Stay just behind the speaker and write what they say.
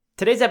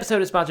Today's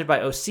episode is sponsored by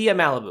Osea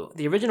Malibu,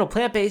 the original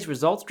plant-based,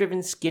 results-driven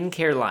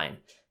skincare line.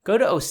 Go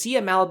to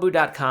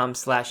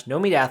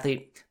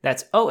oseamalibu.com/nomeatathlete.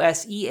 That's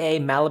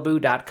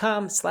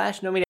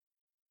oseamalibu.com/nomeatathlete.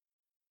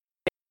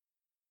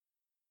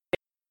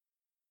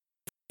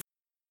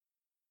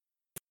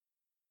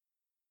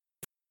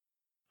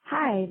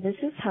 Hi, this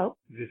is Hope.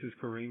 This is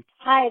Kareem.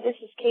 Hi, this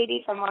is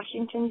Katie from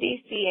Washington,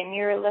 D.C., and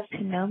you're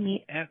listening To No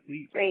Meat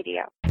Athlete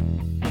Radio.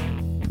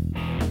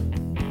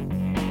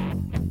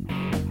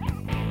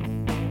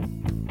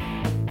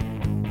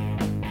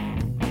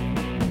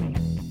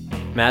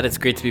 Matt, it's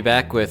great to be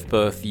back with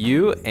both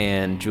you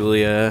and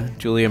Julia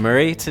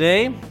Murray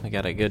today. We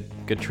got a good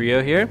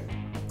trio here.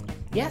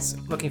 Yes,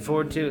 looking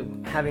forward to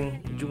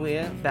having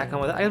Julia back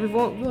on with us. We've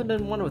only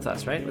done one with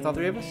us, right? With all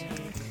three of us?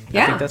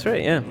 I think that's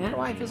right, yeah. I don't know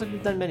why it feels like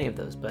we've done many of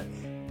those, but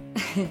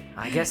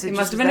I guess it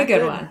must just have been is a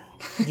good that one.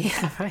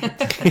 Yeah, right.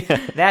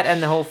 That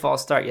and the whole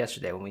false start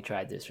yesterday when we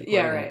tried this recording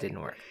Yeah, and right. it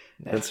didn't work.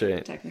 That's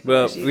right. Technical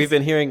Well, issues. we've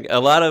been hearing a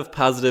lot of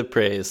positive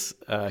praise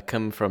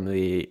come from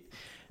the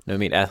No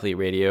Meat Athlete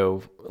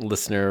Radio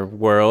listener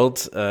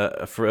world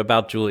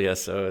about Julia,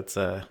 so it's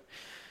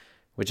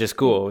which is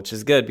cool, which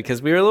is good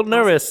because we were a little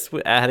nervous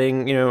with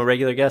adding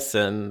regular guests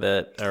in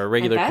that are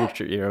regular I bet.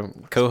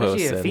 co-hosts.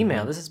 Especially a and-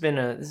 female. This has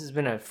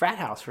been a frat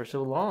house for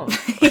so long.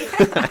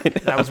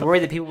 I was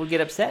worried that people would get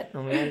upset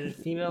when we added a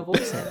female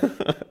voice in.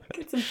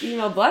 Get some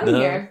female blood in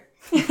here.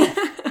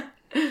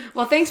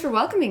 Well, thanks for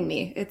welcoming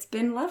me. It's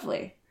been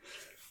lovely.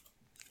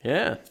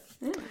 Yeah.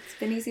 Yeah, it's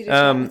been easy to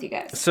chat with you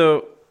guys.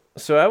 So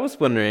I was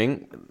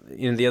wondering,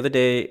 the other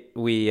day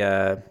we,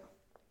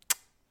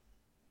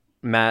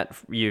 Matt,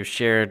 you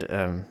shared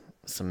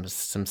some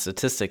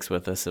statistics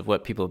with us of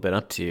what people have been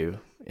up to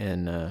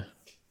in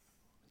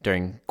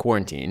during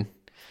quarantine,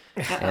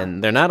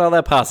 and they're not all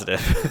that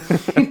positive.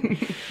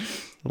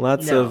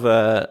 Lots of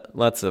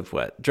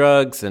what?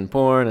 Drugs and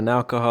porn and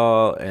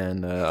alcohol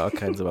and all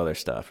kinds of other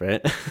stuff,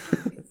 right?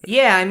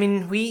 Yeah, I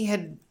mean,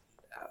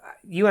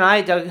 you and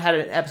I, Doug, had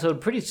an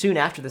episode pretty soon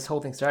after this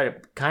whole thing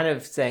started, kind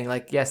of saying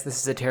like, yes, this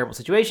is a terrible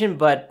situation,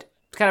 but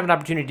it's kind of an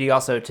opportunity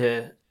also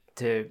to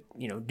do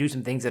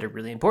some things that are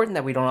really important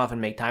that we don't often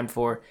make time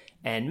for,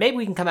 and maybe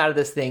we can come out of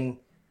this thing,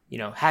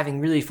 having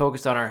really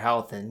focused on our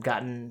health and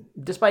gotten,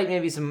 despite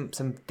maybe some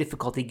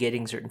difficulty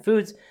getting certain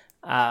foods,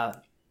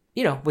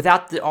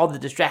 without all the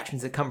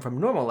distractions that come from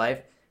normal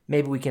life,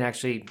 maybe we can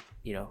actually,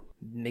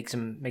 make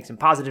some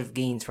positive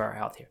gains for our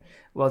health here.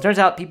 Well, it turns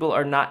out people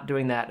are not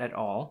doing that at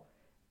all.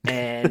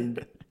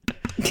 And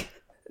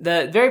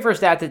the very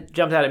first stat that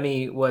jumped out at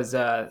me was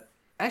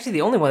actually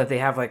the only one that they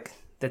have, like,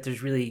 that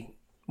there's really,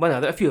 well,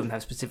 no, a few of them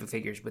have specific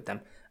figures with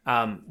them.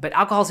 But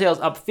alcohol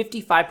sales up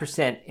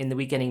 55% in the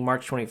week ending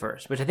March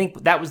 21st, which I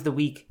think that was the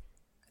week,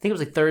 I think it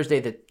was like Thursday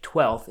the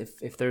 12th,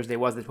 if Thursday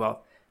was the 12th.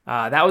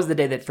 That was the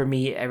day that for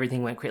me,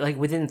 everything went crazy. Like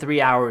within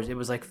 3 hours, it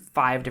was like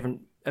 5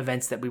 different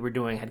events that we were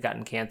doing had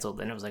gotten canceled.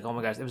 And it was like, oh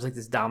my gosh, it was like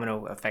this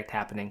domino effect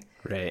happening.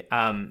 Right.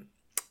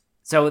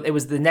 So it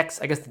was the next,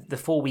 I guess the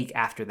full week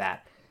after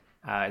that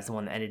is the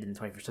one that ended in the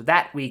 21st. So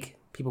that week,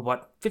 people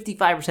bought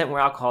 55% more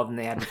alcohol than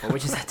they had before,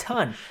 which is a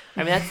ton.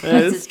 I mean, that's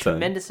a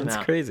tremendous amount.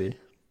 That's crazy.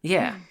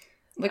 Yeah.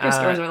 Liquor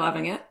stores are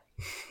loving it.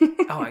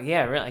 Oh,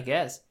 yeah, really, I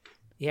guess.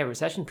 Yeah,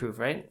 recession-proof,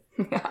 right?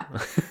 Yeah.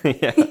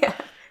 Yeah.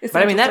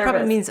 But I mean, that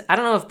probably means, I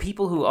don't know if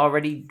people who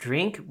already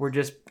drink were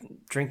just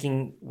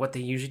drinking what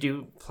they usually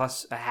do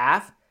plus a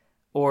half,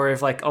 or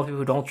if like all people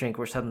who don't drink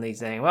were suddenly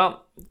saying,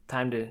 well,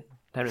 time to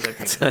start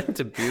drinking. Time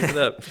to booze it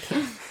up.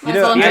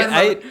 well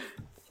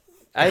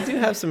I do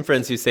have some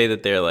friends who say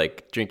that they're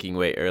like drinking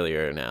way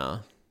earlier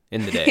now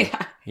in the day.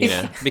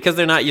 Because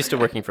they're not used to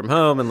working from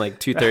home, and like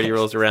 2:30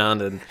 rolls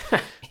around and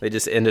they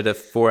just ended a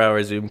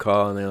 4-hour Zoom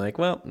call and they're like,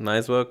 well, might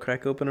as well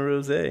crack open a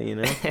rosé,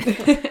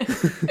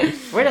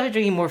 We're definitely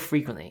drinking more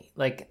frequently.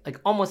 Like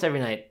almost every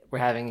night we're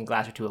having a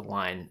glass or two of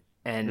wine,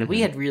 and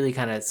we had really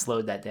kind of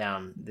slowed that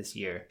down this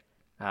year.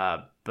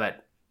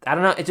 But I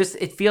don't know. It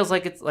feels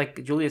like it's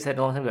like Julia said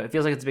a long time ago. It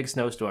feels like it's a big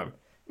snowstorm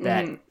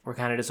that we're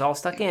kind of just all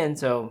stuck in.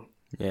 So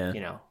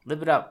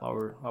live it up while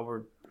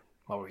we're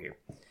here.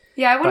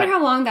 Yeah, I wonder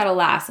how long that'll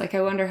last. Like,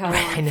 I wonder how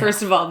long,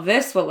 first of all,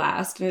 this will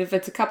last. And if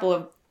it's a couple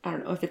of, I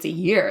don't know, if it's a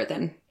year,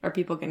 then are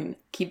people going to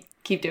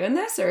keep doing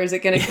this? Or is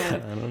it going to kind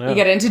of, I don't know. you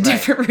get into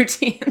different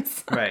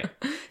routines? Right.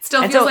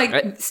 Still And feels so- like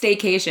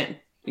staycation,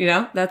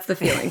 That's the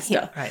feeling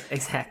still. Right,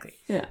 exactly.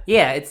 Yeah.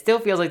 Yeah, it still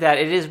feels like that.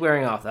 It is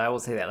wearing off, though. I will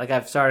say that. Like,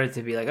 I've started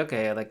to be like,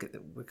 okay, like,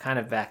 we're kind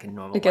of back in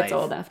normal life. It gets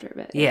old after a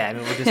bit. Yeah, I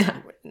mean, we're just,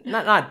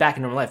 not back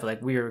in normal life, but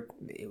like,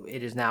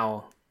 it is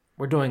now,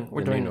 we're doing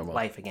normal.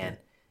 life again.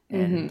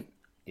 And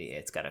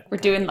it's got to. We're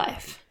doing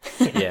life.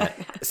 Yeah.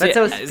 But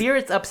so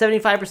spirits up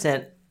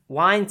 75%,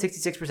 wine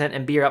 66%,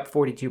 and beer up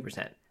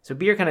 42%. So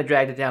beer kind of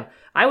dragged it down.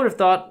 I would have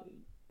thought,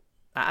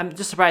 I'm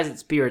just surprised that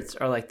spirits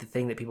are like the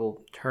thing that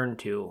people turn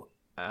to.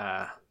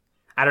 I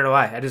don't know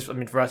why.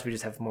 For us, we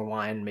just have more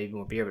wine, maybe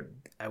more beer, but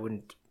I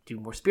wouldn't do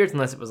more spirits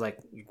unless it was like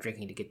you're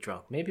drinking to get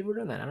drunk. Maybe people are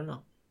doing that. I don't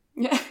know.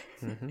 Yeah.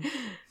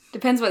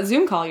 Depends what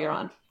Zoom call you're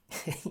on.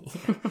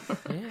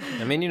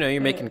 I mean,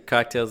 you're making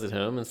cocktails at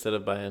home instead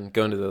of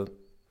going to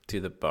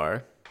to the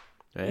bar,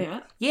 right? Yeah.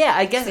 Yeah,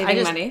 I guess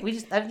Saving money.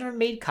 I've never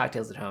made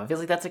cocktails at home. I feel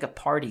like that's like a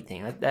party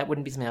thing. That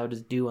wouldn't be something I would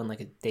just do on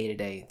like a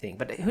day-to-day thing.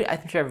 But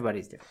I'm sure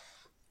everybody's different.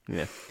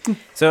 Yeah.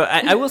 So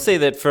I will say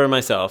that for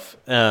myself,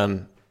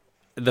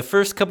 the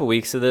first couple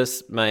weeks of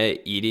this, my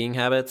eating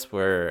habits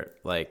were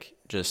like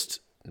just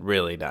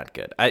really not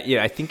good.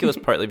 I think it was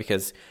partly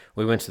because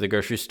we went to the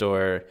grocery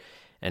store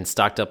and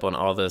stocked up on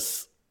all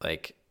this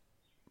like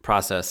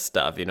processed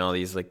stuff, all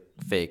these like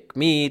fake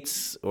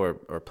meats or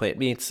plant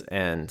meats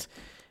and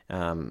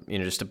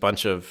just a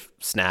bunch of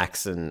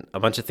snacks and a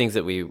bunch of things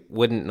that we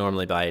wouldn't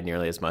normally buy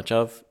nearly as much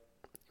of,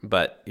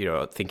 but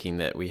thinking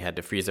that we had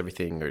to freeze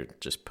everything or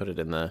just put it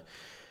in the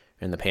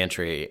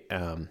pantry,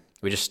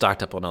 we just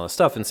stocked up on all this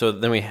stuff. And so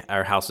then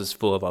our house was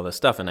full of all this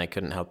stuff and I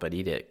couldn't help but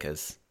eat it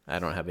because I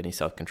don't have any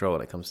self-control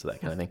when it comes to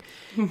that kind of thing.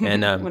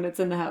 And when it's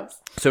in the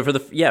house. So for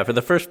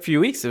the first few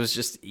weeks, it was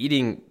just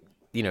eating,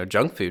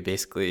 junk food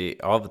basically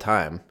all the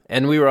time.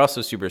 And we were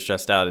also super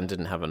stressed out and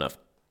didn't have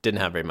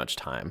very much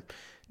time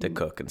to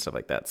cook and stuff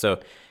like that. So,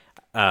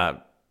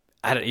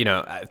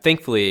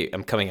 thankfully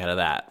I'm coming out of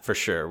that for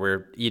sure.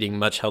 We're eating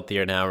much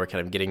healthier now. We're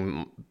kind of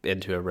getting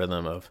into a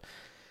rhythm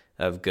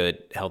of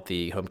good,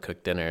 healthy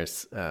home-cooked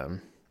dinners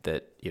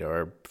that,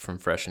 are from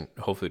fresh and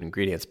whole food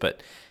ingredients.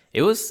 But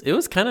it was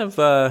kind of,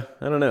 I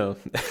don't know.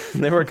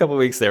 There were a couple of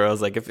weeks there where I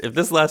was like, if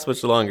this lasts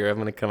much longer, I'm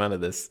going to come out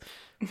of this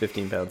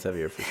 15 pounds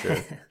heavier for sure.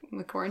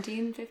 The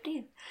quarantine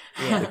 15.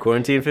 Yeah. The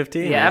quarantine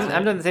 15. Yeah,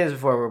 I've done the same as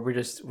before where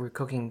we're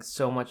cooking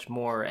so much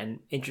more and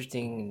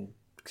interesting and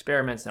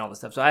experiments and all this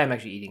stuff. So I am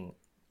actually eating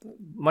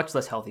much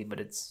less healthy, but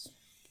it's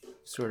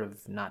sort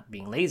of not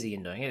being lazy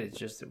in doing it. It's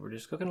just that we're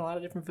just cooking a lot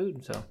of different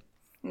food. So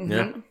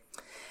Yeah.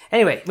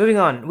 Anyway, moving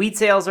on. Weed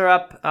sales are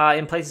up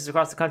in places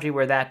across the country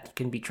where that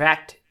can be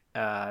tracked.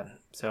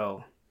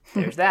 So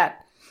there's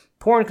that.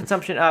 Porn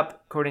consumption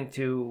up, according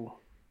to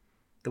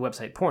the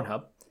website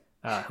Pornhub,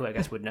 who I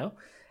guess would know.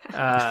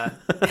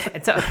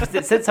 And so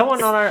it said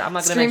someone on our I'm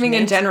not going to streaming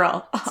in names,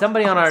 general.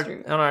 Somebody on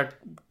our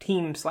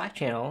team Slack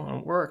channel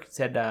on work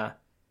said that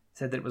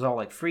it was all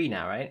like free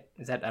now, right?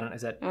 Is that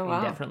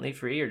indefinitely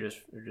free or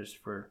just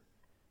for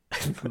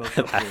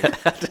promotional period?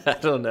 I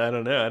don't know. I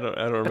don't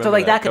remember. So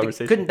like that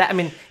conversation. couldn't that? I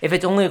mean, if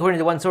it's only according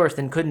to one source,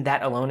 then couldn't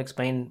that alone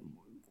explain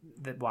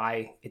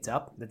why it's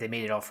up? That they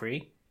made it all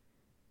free?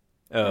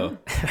 Oh,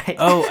 Right?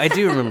 oh, I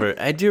do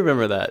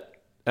remember that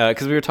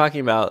because we were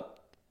talking about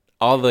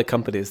all the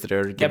companies that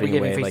are giving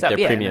away free like stuff. their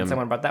Yeah, premium. and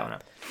someone brought that one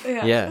up.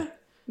 Yeah.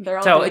 They're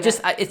all So doing it's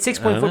that.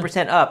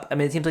 6.4% up. I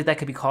mean, it seems like that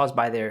could be caused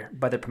by their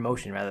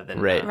promotion rather than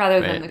Right.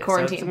 rather than the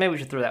quarantine. So maybe we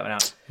should throw that one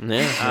out.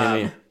 Yeah.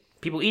 Maybe.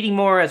 People eating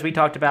more, as we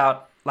talked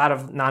about. A lot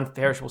of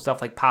non-perishable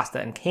stuff like pasta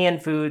and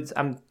canned foods.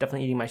 I'm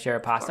definitely eating my share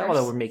of pasta,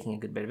 although we're making a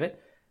good bit of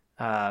it.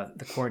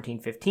 The Quarantine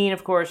 15,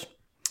 of course.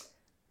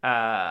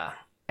 And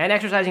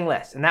exercising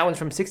less. And that one's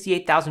from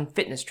 68,000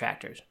 fitness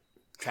trackers.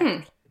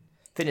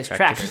 Fitness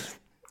trackers.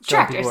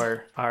 So people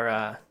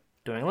are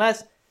doing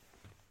less.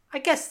 I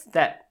guess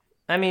that,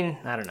 I mean,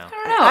 I don't know.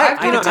 I've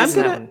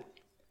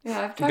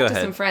talked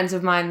to some friends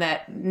of mine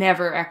that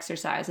never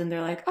exercise, and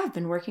they're like, I've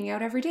been working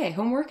out every day,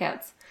 home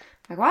workouts.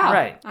 Like, wow.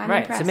 Right.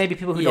 Impressed. So maybe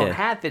people who don't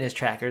have fitness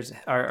trackers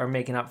are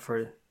making up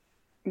for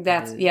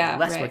less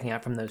working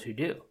out from those who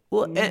do.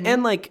 Well,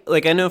 and like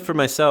I know for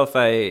myself,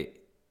 I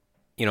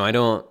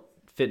don't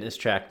fitness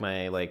track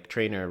my like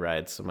trainer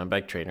rides, so my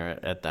bike trainer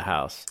at the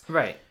house.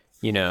 Right.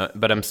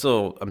 But I'm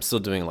still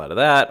doing a lot of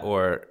that,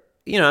 or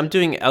I'm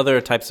doing other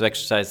types of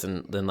exercise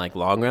than like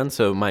long runs.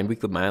 So my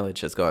weekly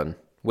mileage has gone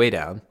way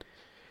down,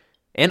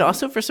 and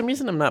also for some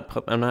reason I'm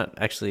not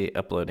actually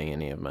uploading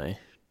any of my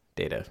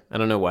data. I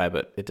don't know why,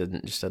 but it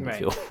doesn't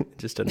feel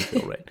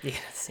right.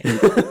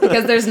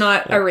 Because there's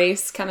not a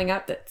race coming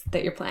up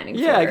that you're planning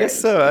for. Yeah, I guess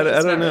so. I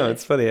don't know.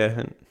 It's funny.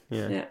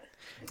 Yeah.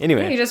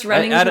 Anyway, you're just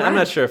running. I'm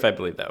not sure if I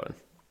believe that one.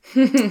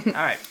 All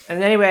right.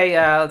 And anyway,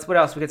 what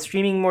else? We got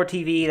streaming more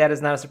TV. That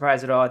is not a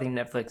surprise at all. I think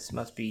Netflix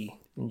must be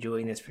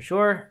enjoying this for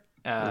sure.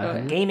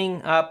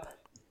 Gaming up.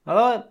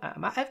 Although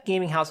I have a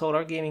gaming household,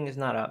 our gaming is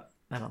not up,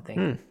 I don't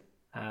think.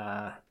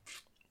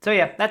 So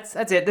yeah, that's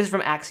it. This is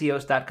from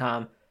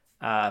Axios.com.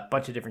 A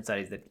bunch of different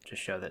studies that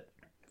just show that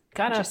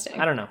kind of,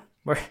 I don't know.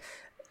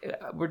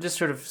 We're just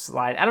sort of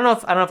slide. I don't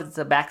know if it's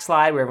a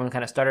backslide where everyone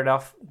kind of started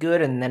off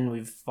good and then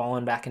we've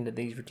fallen back into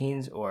these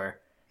routines, or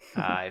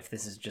if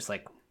this is just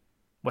like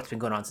what's been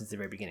going on since the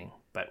very beginning.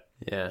 But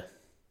yeah.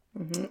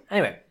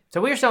 Anyway, so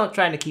we're still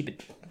trying to keep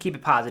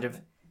it positive,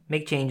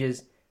 make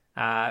changes,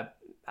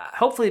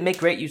 hopefully make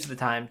great use of the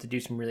time to do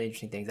some really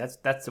interesting things.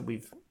 That's what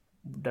we've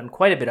done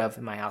quite a bit of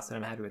in my house, and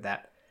I'm happy with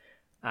that.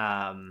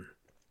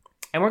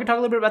 And we're gonna talk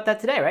a little bit about that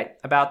today, right?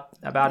 About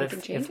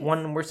if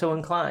one were so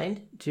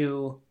inclined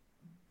to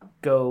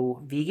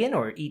go vegan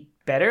or eat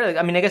better. Like,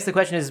 I mean, I guess the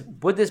question is,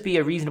 would this be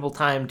a reasonable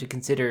time to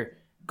consider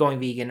going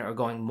vegan or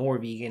going more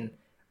vegan,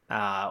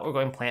 or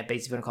going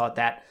plant-based, if you want to call it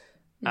that?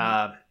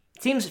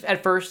 It seems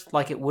at first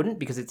like it wouldn't,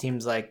 because it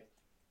seems like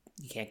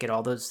you can't get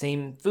all those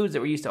same foods that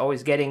we're used to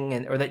always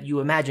getting, or that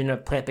you imagine a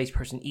plant-based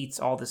person eats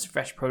all this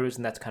fresh produce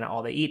and that's kind of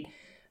all they eat.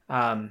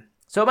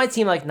 So it might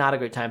seem like not a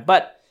good time,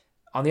 but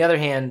on the other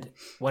hand,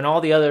 when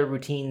all the other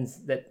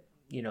routines that,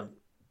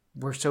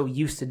 we're so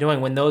used to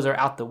doing, when those are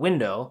out the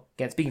window,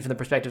 again, speaking from the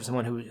perspective of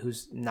someone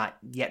who's not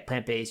yet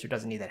plant-based or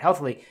doesn't eat that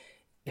healthily,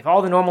 if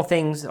all the normal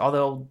things, all the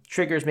old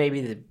triggers,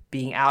 maybe the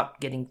being out,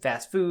 getting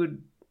fast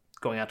food,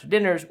 going out to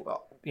dinners,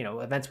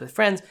 events with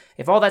friends,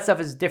 if all that stuff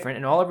is different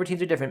and all our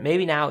routines are different,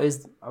 maybe now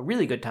is a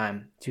really good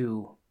time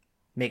to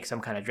make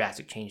some kind of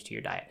drastic change to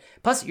your diet.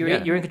 Plus, you're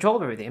in control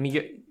of everything. I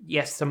mean,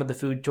 yes, some of the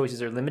food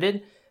choices are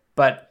limited,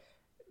 but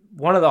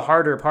one of the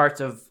harder parts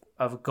of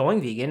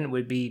going vegan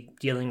would be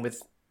dealing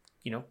with,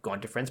 going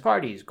to friends'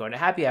 parties, going to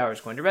happy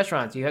hours, going to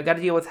restaurants. You got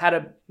to deal with how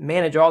to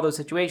manage all those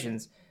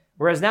situations.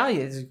 Whereas now,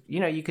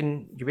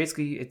 you're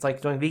basically, it's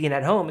like going vegan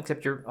at home,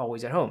 except you're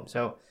always at home.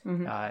 So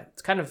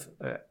it's kind of,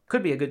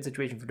 could be a good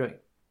situation for doing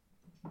it.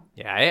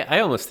 Yeah, I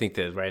almost think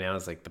that right now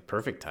is like the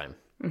perfect time.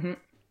 Mm-hmm.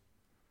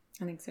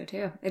 I think so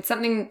too. It's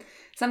something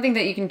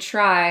that you can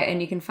try,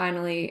 and you can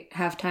finally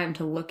have time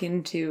to look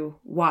into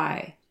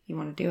why you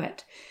want to do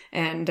it.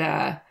 And,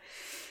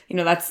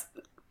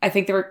 I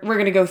think that we're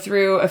going to go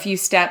through a few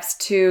steps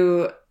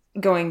to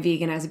going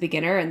vegan as a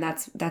beginner. And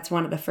that's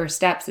one of the first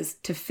steps, is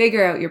to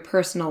figure out your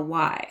personal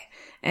why.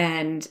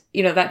 And,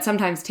 that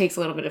sometimes takes a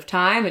little bit of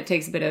time. It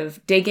takes a bit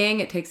of digging.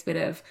 It takes a bit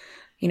of,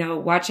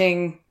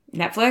 watching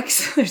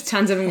Netflix. There's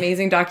tons of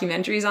amazing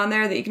documentaries on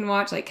there that you can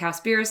watch, like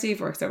Cowspiracy,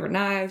 Forks Over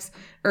Knives,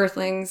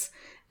 Earthlings,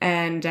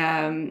 and,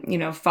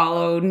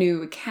 follow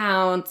new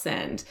accounts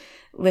and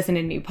listen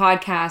to new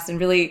podcasts and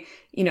really,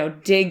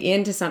 dig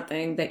into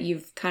something that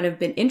you've kind of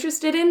been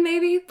interested in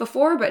maybe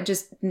before, but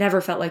just never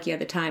felt like you had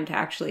the time to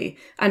actually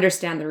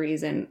understand the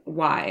reason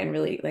why and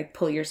really like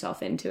pull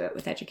yourself into it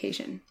with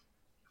education.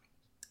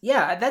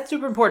 Yeah, that's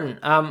super important.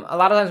 A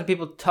lot of times when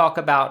people talk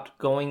about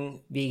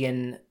going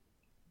vegan,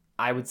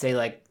 I would say,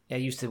 like, I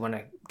used to want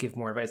to give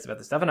more advice about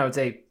this stuff, and I would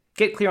say,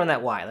 get clear on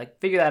that why. Like,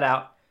 figure that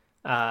out.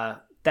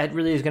 That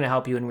really is going to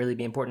help you and really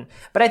be important.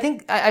 But I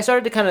think I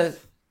started to kind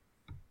of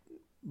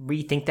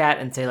rethink that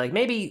and say, like,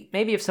 maybe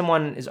if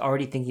someone is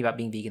already thinking about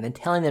being vegan, then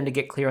telling them to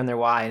get clear on their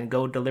why and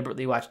go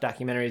deliberately watch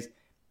documentaries,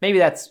 maybe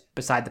that's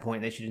beside the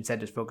point. They should instead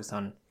just focus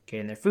on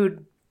getting their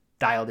food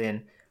dialed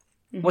in.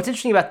 Mm-hmm. What's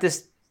interesting about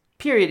this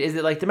period is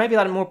that, like, there might be a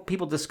lot of more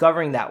people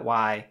discovering that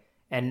why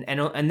and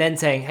then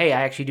saying, hey,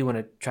 I actually do want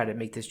to try to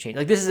make this change.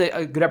 Like, this is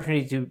a good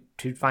opportunity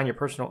to find your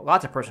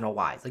lots of personal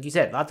whys. Like you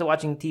said, lots of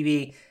watching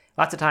TV,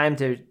 lots of time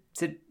to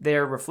sit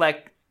there,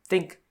 reflect,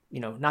 think,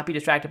 not be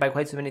distracted by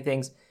quite so many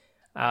things.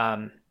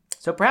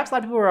 So perhaps a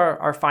lot of people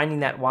are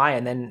finding that why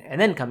and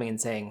then coming and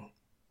saying,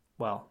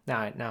 well,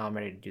 now I'm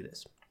ready to do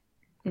this.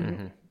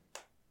 Mm-hmm.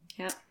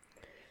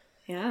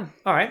 Yeah.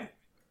 All right.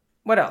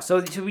 What else? So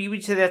we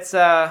say that's.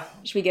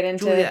 Should we get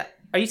into? Julia,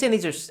 are you saying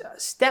these are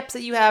steps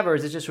that you have, or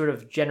is it just sort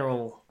of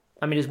general?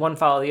 I mean, does one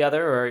follow the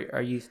other, or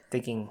are you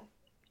thinking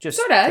just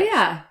sort of?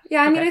 Yeah.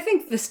 I mean, I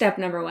think the step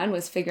number one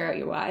was figure out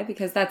your why,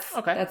 because that's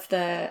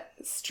the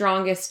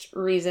strongest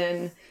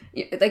reason.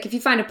 Like, if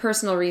you find a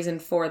personal reason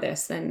for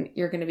this, then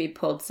you're going to be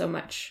pulled so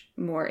much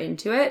more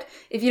into it.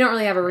 If you don't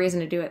really have a reason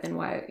to do it, then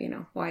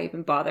why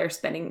even bother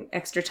spending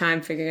extra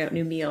time figuring out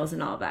new meals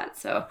and all that?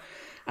 So,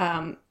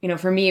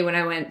 for me, when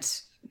I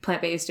went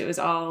plant-based, it was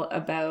all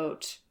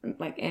about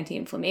like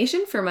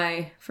anti-inflammation for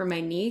my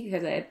knee,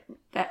 because I had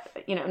that,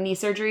 knee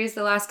surgeries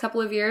the last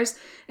couple of years.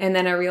 And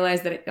then I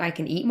realized that I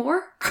can eat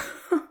more.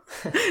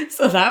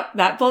 So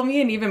that pulled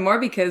me in even more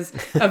because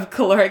of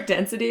caloric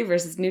density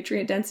versus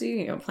nutrient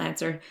density.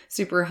 Plants are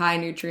super high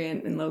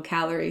nutrient and low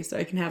calorie, so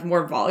I can have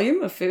more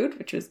volume of food,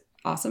 which was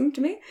awesome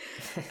to me.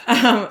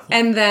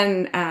 And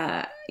then,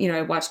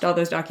 I watched all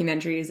those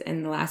documentaries,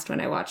 and the last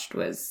one I watched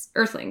was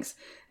Earthlings.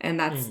 And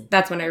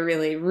that's when I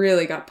really,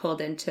 really got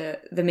pulled into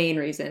the main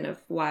reason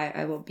of why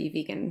I will be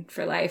vegan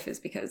for life, is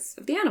because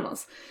of the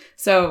animals.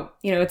 So,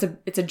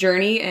 it's a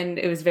journey, and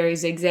it was very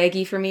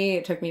zigzaggy for me.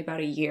 It took me about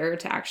a year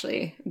to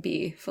actually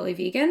be fully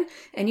vegan.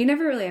 And you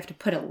never really have to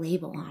put a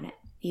label on it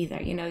either.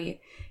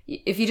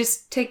 If you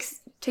just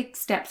take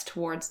steps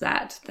towards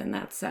that, then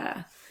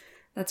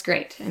that's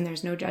great, and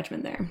there's no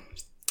judgment there.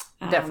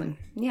 Definitely.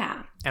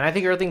 Yeah. And I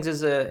think Earthlings is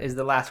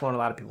the last one a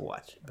lot of people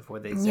watch before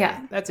they say,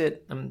 that's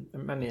it, I'm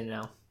in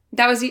now.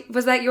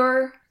 Was that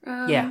your...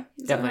 yeah,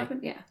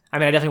 definitely. Yeah. I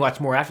mean, I definitely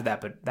watched more after that,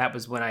 but that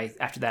was when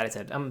after that I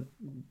said, I'm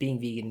being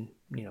vegan,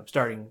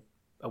 starting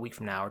a week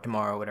from now or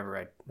tomorrow,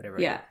 whatever.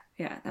 Yeah,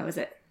 that was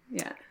it.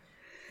 Yeah.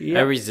 Yep.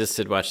 I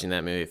resisted watching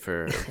that movie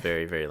for a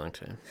very, very long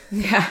time.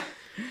 Yeah.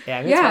 Yeah,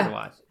 I mean, it's hard to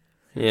watch.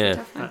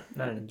 Yeah.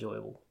 Not an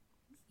enjoyable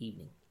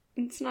evening.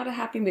 It's not a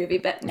happy movie,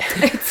 but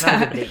it's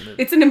not a good date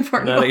movie. It's an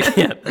important one.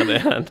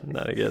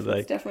 Not a good, like...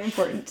 It's definitely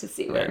important to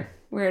see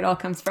where it all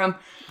comes from.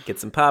 Get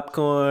some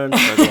popcorn,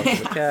 snuggle up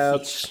on the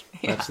couch,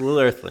 watch Little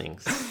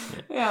Earthlings.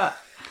 Yeah.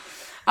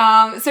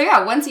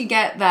 Once you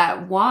get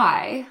that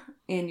why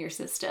in your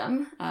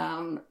system,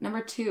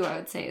 number 2, I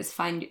would say, is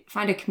find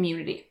a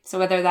community. So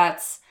whether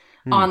that's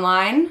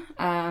online,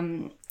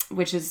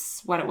 which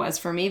is what it was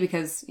for me,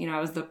 because, I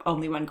was the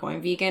only one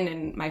going vegan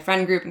in my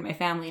friend group and my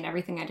family and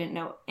everything. I didn't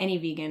know any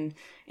vegan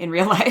in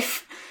real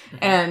life. Mm-hmm.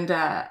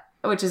 And,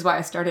 which is why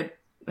I started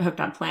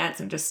Hooked on Plants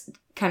and just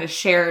kind of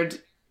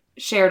shared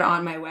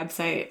on my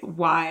website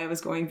why I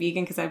was going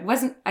vegan, because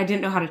I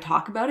didn't know how to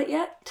talk about it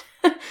yet.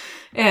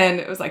 And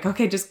it was like,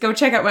 okay, just go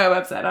check out my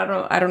website.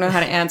 I don't know how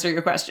to answer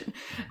your question.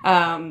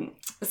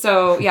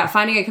 So yeah,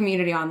 finding a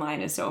community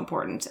online is so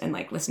important, and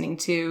like listening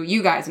to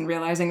you guys and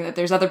realizing that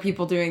there's other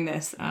people doing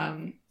this,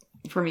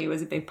 for me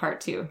was a big part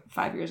too,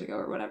 5 years ago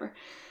or whatever.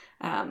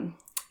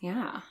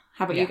 Yeah.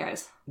 How about you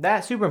guys?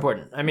 That's super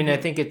important. I mean, I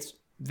think it's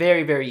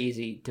very, very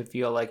easy to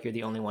feel like you're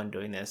the only one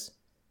doing this.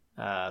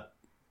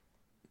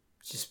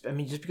 Just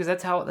because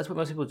that's what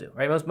most people do,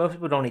 right? Most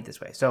people don't eat this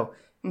way. So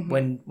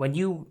when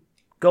you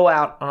go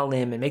out on a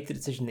limb and make the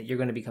decision that you're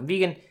going to become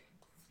vegan,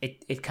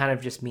 it kind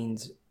of just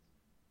means,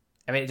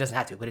 I mean, it doesn't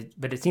have to,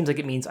 but it seems like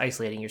it means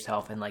isolating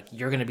yourself, and like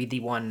you're going to be the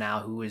one now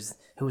who is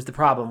the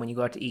problem when you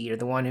go out to eat, or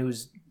the one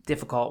who's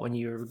difficult when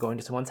you're going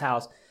to someone's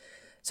house.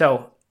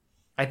 So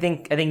I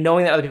think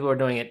knowing that other people are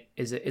doing it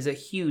is a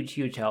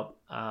huge help.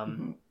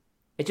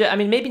 It just, I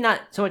mean, maybe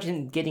not so much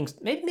in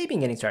maybe in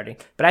getting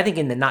started, but I think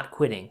in the not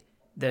quitting,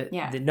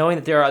 the knowing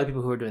that there are other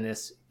people who are doing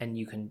this, and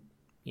you can,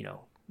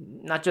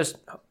 not just,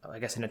 I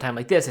guess in a time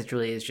like this, it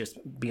really is just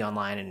be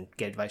online and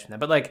get advice from them.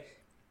 But like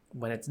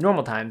when it's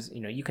normal times,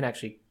 you can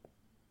actually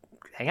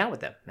hang out with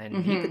them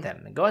and eat with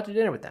them and go out to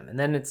dinner with them, and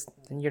then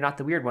you're not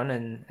the weird one,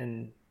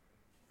 and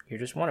you're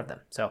just one of them.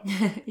 So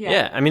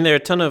yeah. I mean, there are a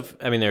ton of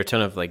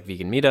like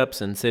vegan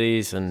meetups in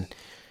cities and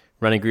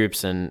running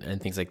groups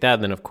and things like that.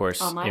 And then of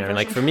course, online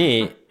like for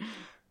me,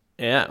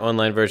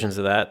 online versions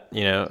of that.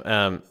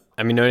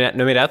 I mean,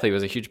 No Meat Athlete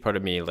was a huge part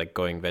of me, like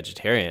going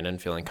vegetarian and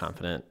feeling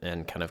confident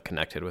and kind of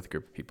connected with a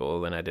group of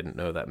people, and I didn't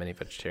know that many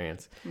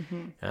vegetarians.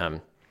 So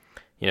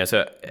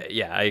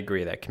I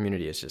agree that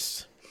community is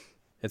just,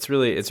 it's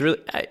really,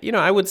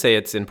 I would say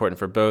it's important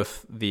for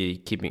both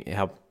the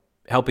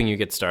helping you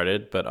get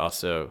started, but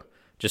also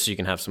just so you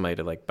can have somebody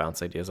to like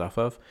bounce ideas off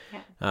of,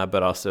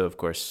 but also of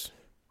course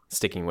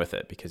sticking with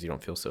it because you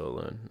don't feel so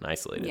alone and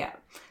isolated. Yeah,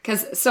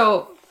 because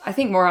I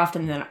think more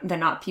often than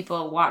not,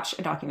 people watch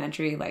a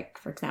documentary. Like,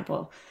 for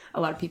example, a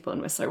lot of people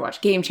in Whistler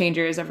watch Game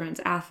Changers. Everyone's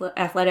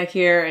athletic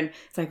here, and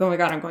it's like, oh my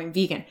God, I'm going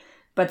vegan.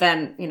 But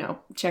then,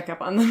 check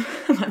up on them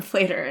a month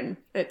later, and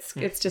it's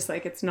just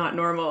like, it's not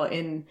normal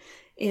in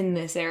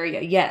this area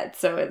yet.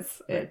 So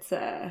it's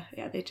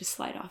they just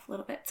slide off a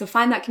little bit. So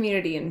find that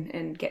community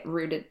and get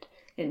rooted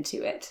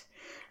into it.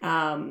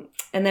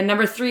 And then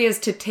number 3 is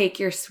to take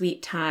your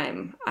sweet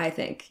time. I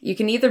think you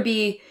can either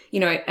be,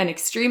 an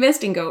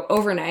extremist and go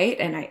overnight,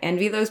 and I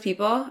envy those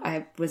people.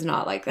 I was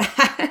not like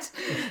that.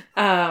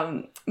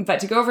 But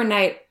to go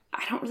overnight,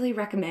 I don't really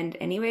recommend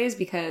anyways,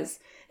 because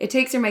it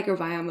takes your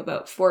microbiome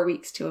about 4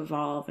 weeks to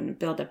evolve and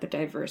build up a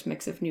diverse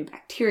mix of new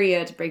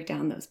bacteria to break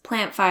down those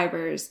plant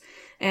fibers.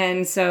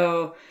 And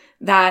so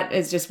that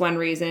is just one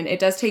reason. It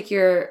does take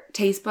your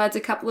taste buds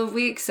a couple of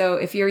weeks. So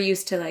if you're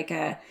used to like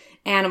a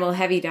animal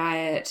heavy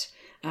diet,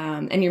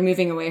 and you're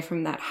moving away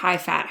from that high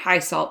fat, high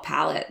salt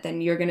palate, then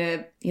you're going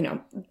to,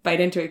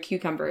 bite into a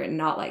cucumber and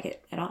not like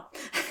it at all.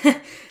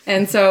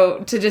 And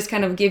so to just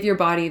kind of give your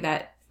body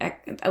that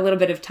a little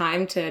bit of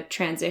time to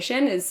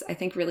transition is, I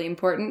think, really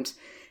important.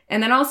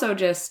 And then also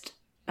just,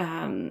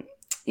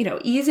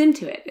 ease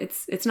into it.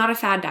 It's not a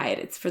fad diet.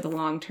 It's for the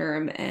long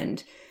term,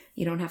 and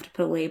you don't have to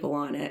put a label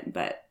on it.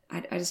 But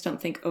I just don't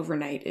think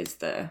overnight is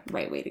the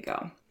right way to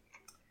go.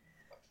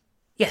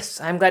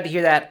 Yes, I'm glad to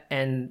hear that,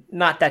 and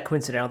not that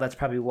coincidental. That's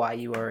probably why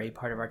you are a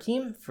part of our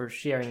team, for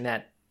sharing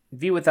that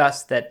view with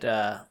us, that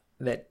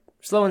that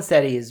slow and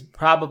steady is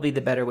probably the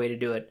better way to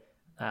do it.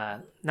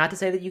 Not to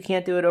say that you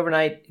can't do it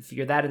overnight. If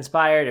you're that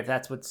inspired, if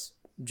that's what's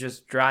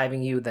just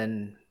driving you,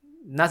 then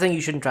nothing,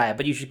 you shouldn't try it.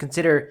 But you should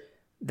consider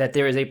that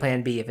there is a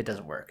plan B if it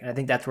doesn't work. And I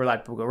think that's where a lot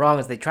of people go wrong,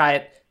 is they try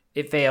it,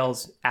 it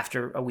fails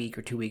after a week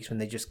or 2 weeks when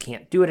they just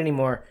can't do it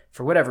anymore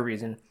for whatever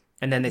reason.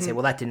 And then they say,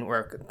 well, that didn't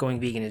work.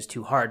 Going vegan is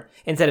too hard.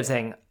 Instead of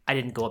saying, I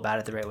didn't go about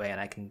it the right way and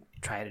I can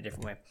try it a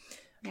different way.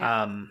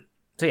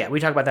 Yeah.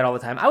 We talk about that all the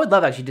time. I would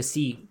love actually to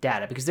see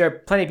data, because there are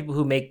plenty of people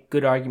who make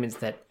good arguments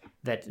that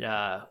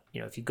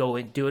if you go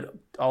and do it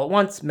all at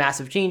once,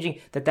 massive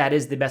changing, that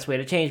is the best way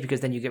to change,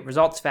 because then you get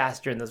results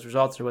faster, and those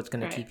results are what's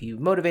going to keep you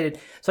motivated.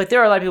 So like there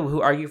are a lot of people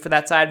who argue for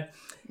that side.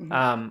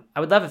 I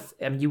would love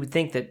if you would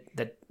think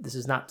that this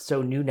is not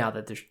so new now,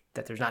 that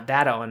there's not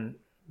data on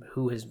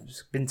who has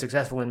been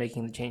successful in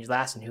making the change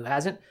last and who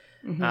hasn't.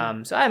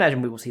 So I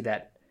imagine we will see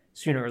that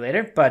sooner or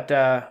later. But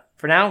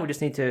for now, we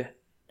just need to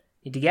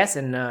guess.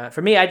 And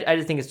for me, I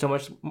just think it's so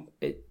much.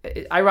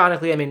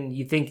 Ironically, I mean,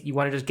 you think you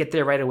want to just get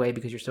there right away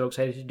because you're so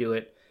excited to do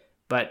it.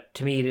 But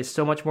to me, it is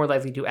so much more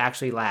likely to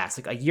actually last.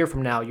 Like a year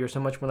from now, you're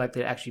so much more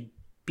likely to actually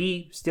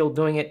be still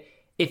doing it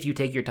if you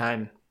take your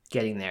time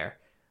getting there.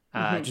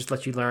 Just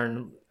let you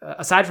learn,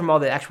 aside from all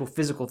the actual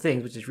physical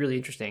things, which is really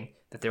interesting,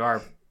 that there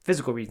are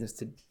physical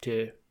reasons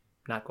to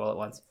not go all at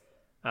once.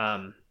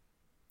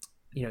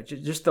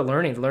 Just the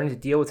learning to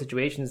deal with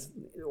situations,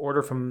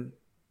 order from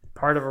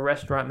part of a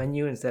restaurant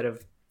menu instead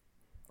of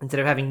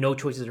having no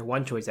choices or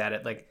one choice at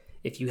it. Like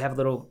if you have a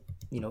little,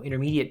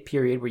 intermediate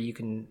period where you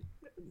can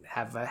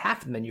have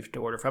half the menu to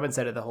order from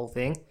instead of the whole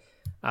thing,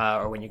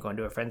 or when you're going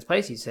to a friend's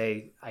place, you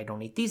say, I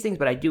don't eat these things,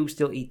 but I do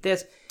still eat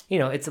this.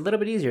 It's a little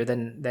bit easier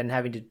than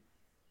having to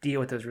deal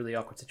with those really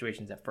awkward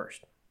situations at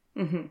first.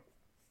 Mm-hmm.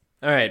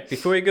 All right,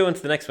 before we go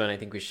into the next one, I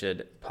think we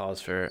should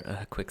pause for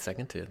a quick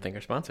second to thank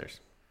our sponsors.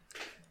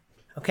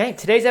 Okay,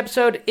 today's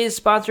episode is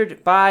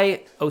sponsored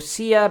by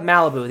Osea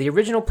Malibu, the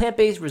original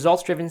plant-based,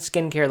 results-driven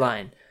skincare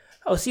line.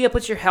 Osea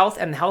puts your health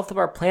and the health of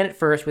our planet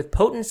first with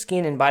potent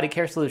skin and body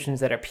care solutions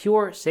that are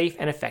pure, safe,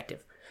 and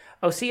effective.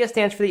 Osea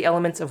stands for the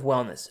elements of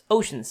wellness: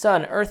 ocean,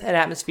 sun, earth, and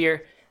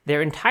atmosphere.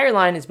 Their entire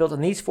line is built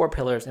on these 4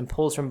 pillars and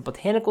pulls from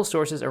botanical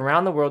sources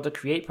around the world to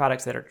create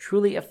products that are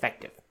truly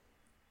effective.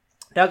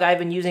 Doug, I've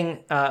been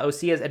using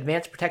Osea's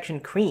Advanced Protection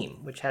Cream,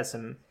 which has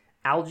some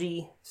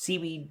algae,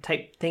 seaweed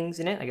type things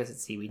in it. I guess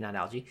it's seaweed, not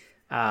algae.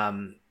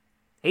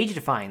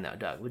 Age-defying though,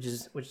 Doug, which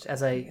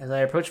as I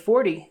approach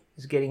 40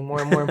 is getting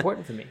more and more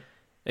important for me.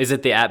 Is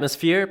it the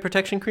Atmosphere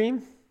Protection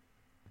Cream?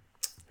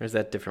 Or is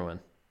that a different one?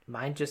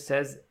 Mine just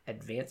says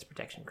Advanced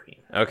Protection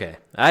Cream. Okay.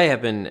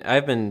 I've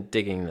been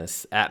digging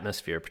this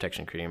Atmosphere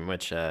Protection Cream,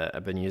 which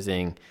I've been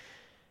using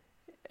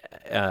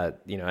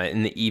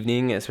in the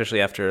evening,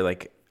 especially after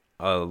like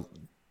a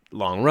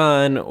long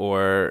run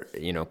or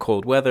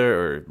cold weather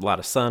or a lot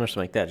of sun or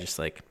something like that. Just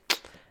like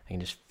I can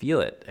just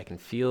feel it. I can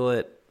feel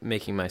it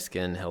making my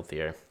skin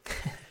healthier.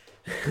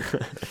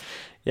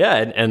 Yeah,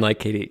 and like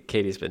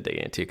Katie's been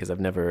digging it too, because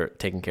I've never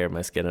taken care of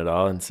my skin at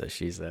all, and so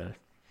she says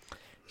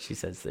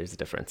there's a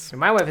difference. And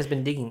my wife has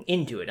been digging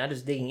into it, not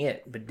just digging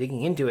it, but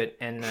digging into it,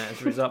 and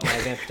as a result, my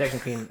Advanced Protection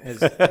Cream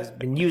has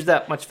been used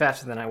up much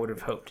faster than I would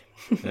have hoped.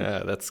 Yeah,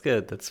 that's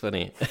good. That's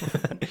funny.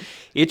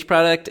 Each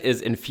product is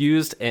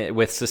infused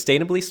with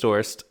sustainably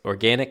sourced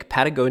organic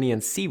Patagonian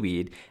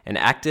seaweed and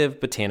active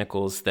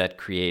botanicals that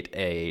create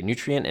a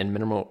nutrient and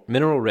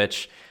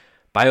mineral-rich,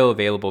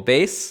 bioavailable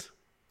base,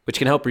 which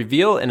can help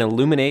reveal and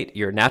illuminate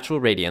your natural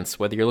radiance,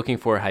 whether you're looking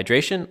for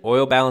hydration,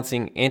 oil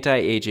balancing,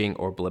 anti-aging,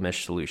 or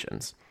blemish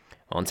solutions.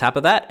 On top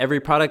of that, every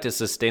product is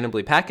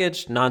sustainably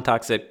packaged,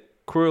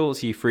 non-toxic,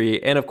 cruelty-free,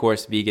 and of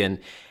course, vegan,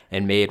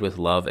 and made with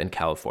love in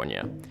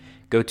California.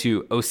 Go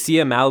to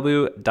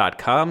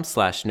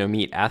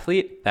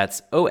oseamalibu.com/no-meat-athlete.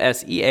 That's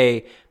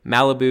OSEA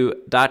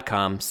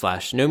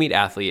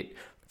Malibu.com/no-meat-athlete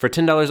for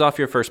 $10 off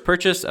your first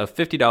purchase of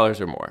 $50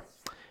 or more.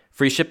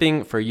 Free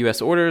shipping for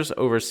U.S. orders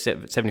over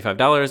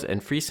 $75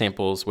 and free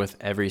samples with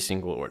every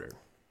single order.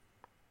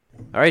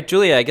 All right,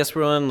 Julia, I guess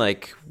we're on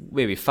like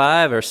maybe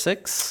 5 or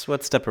 6.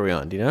 What step are we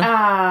on? Do you know?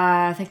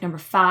 I think number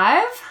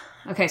 5.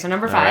 Okay, so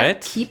number 5,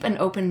 right. Keep an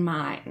open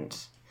mind.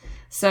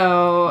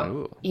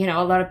 So,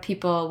 a lot of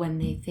people, when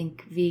they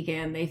think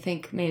vegan, they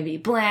think maybe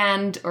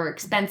bland or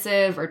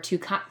expensive or too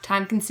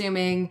time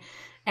consuming.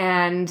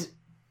 And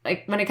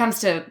like when it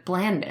comes to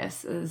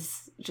blandness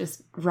is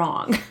just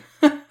wrong.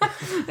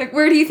 Like,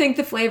 where do you think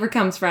the flavor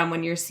comes from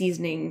when you're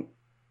seasoning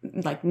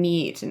like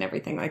meat and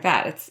everything like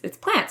that? It's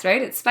plants,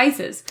 right? It's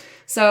spices.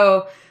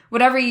 So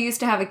whatever you used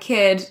to have a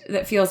kid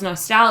that feels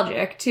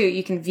nostalgic too,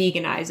 you can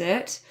veganize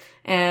it.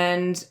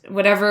 And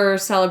whatever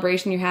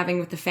celebration you're having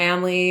with the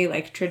family,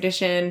 like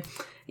tradition,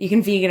 you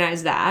can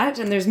veganize that.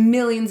 And there's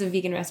millions of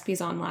vegan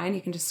recipes online.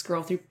 You can just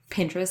scroll through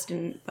Pinterest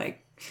and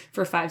like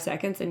for 5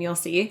 seconds and you'll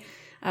see.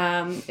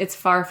 It's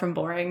far from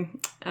boring.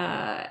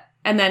 And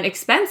then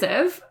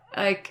expensive,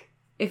 like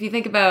if you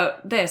think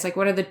about this, like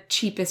what are the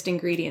cheapest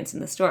ingredients in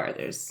the store?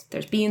 There's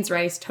beans,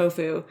 rice,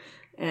 tofu,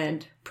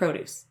 and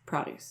produce.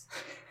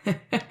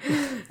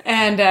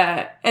 And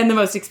the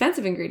most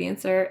expensive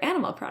ingredients are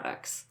animal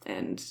products.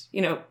 And,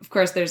 of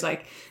course there's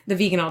like the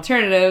vegan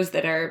alternatives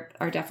that are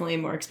definitely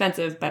more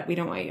expensive, but we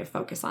don't want you to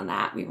focus on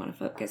that. We want to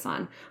focus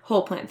on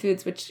whole plant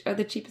foods, which are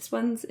the cheapest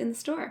ones in the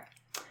store.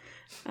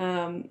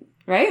 Right?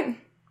 Am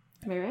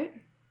I right?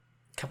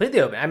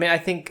 Completely open. I mean, I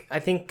think I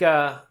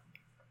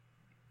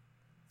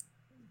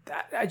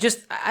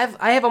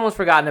have almost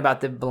forgotten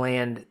about the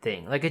bland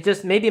thing. Like it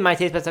just, maybe my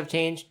taste buds have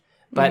changed,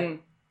 but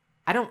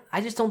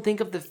I just don't think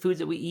of the foods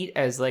that we eat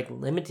as like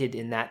limited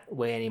in that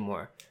way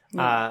anymore.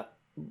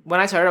 When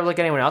I started like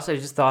anyone else, I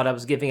just thought I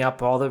was giving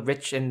up all the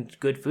rich and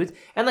good foods.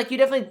 And like you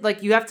definitely,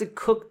 like you have to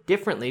cook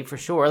differently for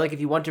sure. Like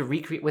if you want to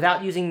recreate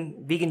without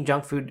using vegan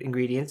junk food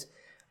ingredients,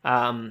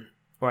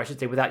 or I should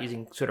say without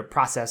using sort of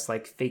processed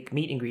like fake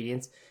meat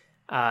ingredients,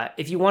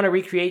 if you want to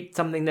recreate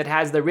something that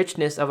has the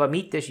richness of a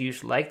meat dish you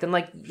like, then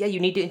like, yeah, you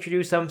need to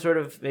introduce some sort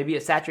of maybe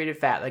a saturated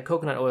fat like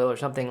coconut oil or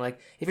something. Like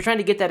if you're trying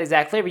to get that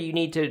exact flavor, you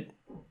need to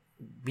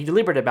be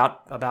deliberate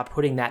about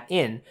putting that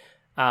in.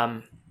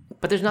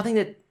 But there's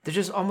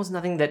just almost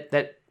nothing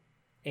that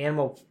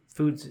animal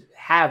foods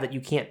have that you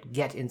can't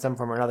get in some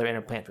form or another in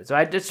a plant food. So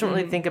I just don't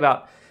really think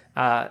about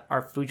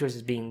our food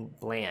choices being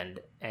bland.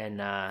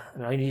 And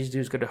all you need to do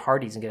is go to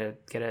Hardee's and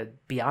get a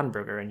Beyond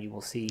Burger, and you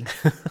will see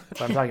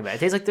what I'm talking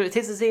about. It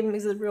tastes the same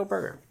as a real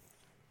burger.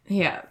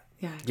 Yeah.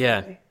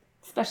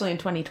 Especially in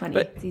 2020,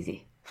 it's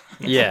easy.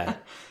 Yeah.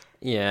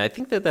 I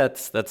think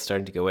that's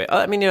starting to go away.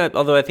 I mean,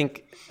 although I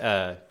think,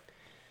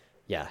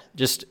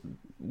 just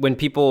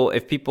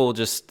if people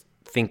just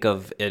think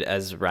of it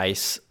as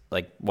rice,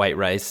 like white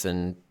rice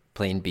and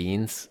plain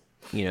beans,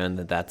 and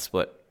that's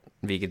what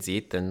vegans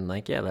eat, then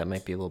like, yeah, that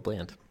might be a little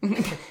bland.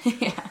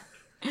 Yeah.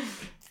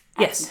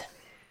 Yes.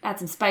 Add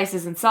some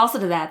spices and salsa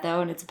to that, though,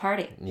 and it's a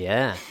party.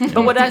 Yeah.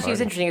 But what actually is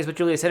interesting is what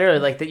Julia said earlier,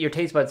 like that your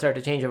taste buds start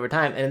to change over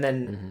time, and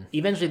then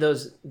eventually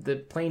the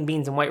plain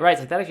beans and white rice,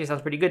 like that actually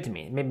sounds pretty good to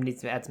me. Maybe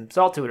needs to add some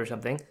salt to it or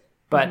something,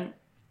 but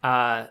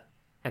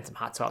and some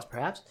hot sauce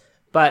perhaps.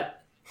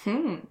 But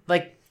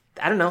like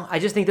I don't know, I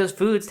just think those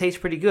foods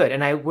taste pretty good,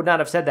 and I would not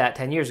have said that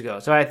 10 years ago.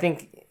 So I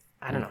think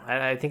I don't know.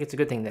 I think it's a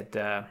good thing that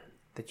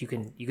that you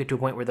get to a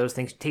point where those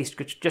things taste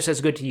just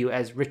as good to you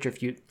as richer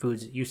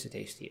foods used to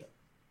taste to you.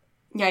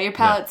 Yeah, your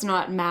palate's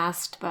not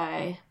masked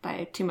by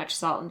too much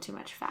salt and too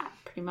much fat,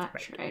 pretty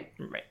much, right?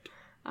 Right.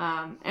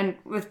 And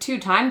with too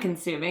time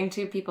consuming,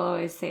 too, people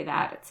always say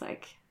that. It's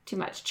like too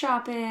much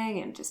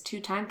chopping and just too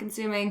time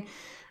consuming.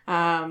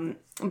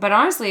 But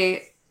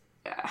honestly,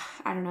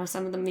 I don't know,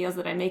 some of the meals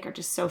that I make are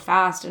just so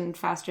fast and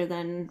faster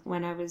than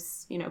when I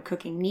was,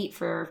 cooking meat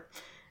for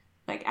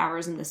like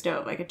hours in the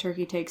stove. Like a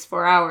turkey takes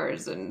 4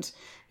 hours, and,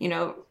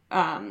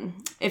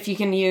 if you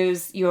can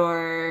use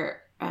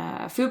your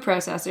food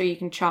processor, you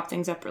can chop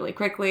things up really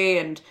quickly.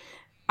 And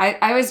I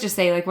always just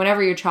say, like,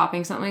 whenever you're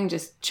chopping something,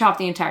 just chop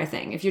the entire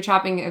thing. If you're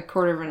chopping a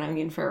quarter of an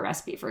onion for a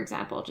recipe, for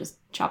example, just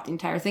chop the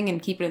entire thing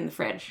and keep it in the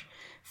fridge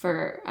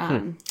for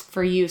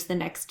use the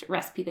next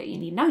recipe that you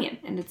need an onion.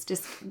 And it's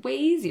just way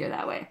easier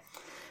that way.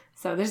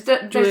 So there's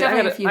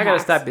definitely a few I gotta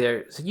hacks. stop you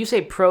there. So you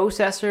say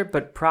processor,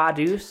 but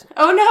produce?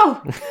 Oh,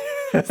 no.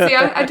 See,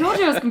 I told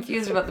you I was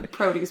confused about the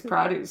produce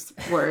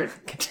word.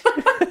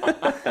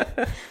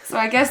 So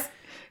I guess,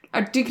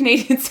 do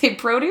Canadians say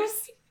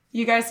produce?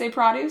 You guys say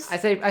produce? I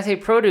say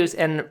produce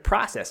and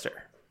processor.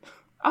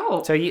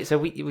 Oh. So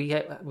we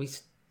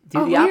do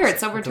oh, the opposite. weird.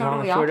 So we're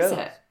totally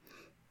opposite.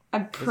 A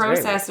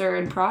processor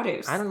and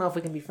produce. I don't know if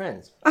we can be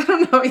friends. I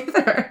don't know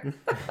either.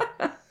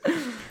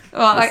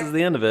 Well, this is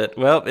the end of it.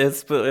 Well,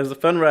 it was a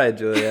fun ride,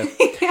 Julia.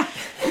 Yeah.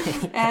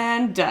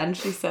 And done.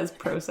 She says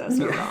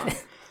processor wrong.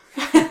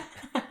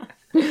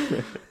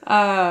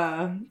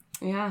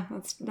 Yeah,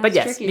 that's but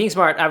yes, tricky. being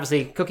smart,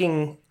 obviously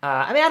cooking.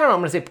 I don't know. I'm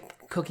gonna say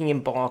cooking in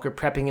bulk or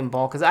prepping in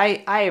bulk because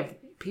I have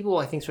people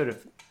I think sort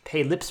of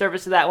pay lip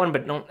service to that one,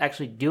 but don't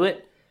actually do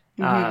it.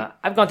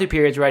 I've gone through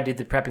periods where I did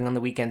the prepping on the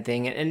weekend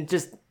thing, and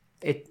just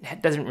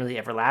it doesn't really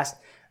ever last.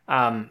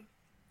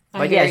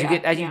 But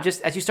yeah,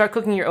 as you start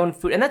cooking your own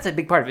food, and that's a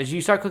big part of it. Is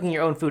you start cooking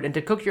your own food, and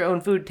to cook your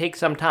own food takes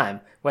some time,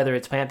 whether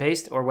it's plant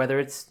based or whether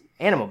it's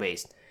animal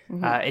based.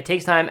 It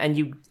takes time,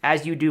 and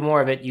as you do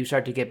more of it, you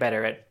start to get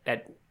better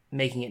at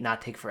making it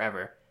not take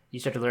forever. You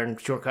start to learn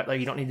shortcut. Like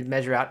you don't need to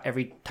measure out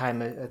every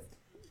time a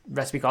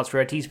recipe calls for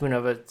a teaspoon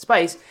of a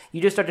spice.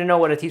 You just start to know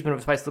what a teaspoon of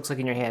a spice looks like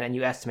in your hand, and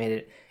you estimate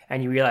it,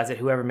 and you realize that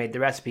whoever made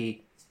the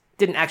recipe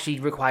didn't actually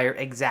require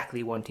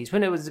exactly 1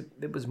 teaspoon. It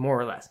was more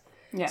or less.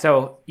 Yeah.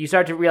 So you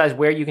start to realize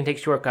where you can take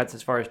shortcuts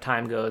as far as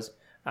time goes.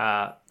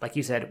 Like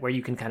you said, where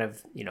you can kind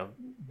of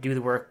do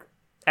the work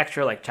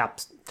extra, like chop.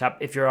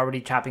 If you're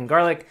already chopping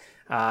garlic.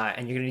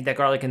 And you're gonna need that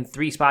garlic in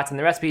 3 spots in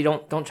the recipe.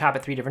 Don't chop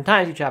it 3 different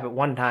times. You chop it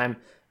 1 time.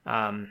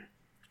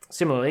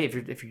 Similarly, if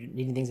you're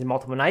needing things in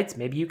multiple nights,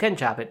 maybe you can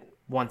chop it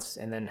once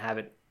and then have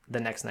it the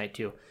next night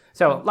too.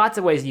 So lots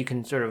of ways you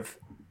can sort of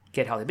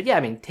get healthy. But yeah,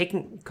 I mean,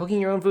 cooking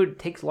your own food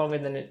takes longer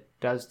than it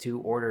does to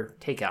order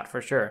takeout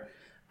for sure.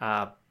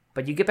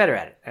 But you get better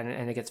at it,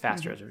 and it gets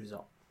faster as a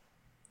result.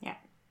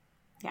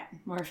 Yeah,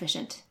 more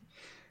efficient.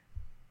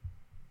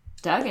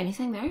 Doug,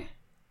 anything there?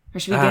 Or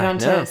should we get on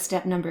to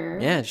step number?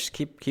 Yeah, just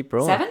keep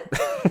rolling. 7?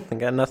 I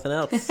got nothing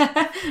else.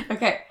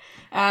 Okay.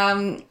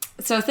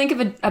 So think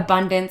of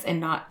abundance and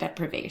not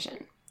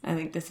deprivation. I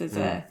think this is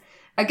a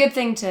good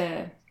thing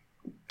to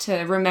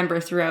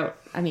remember throughout,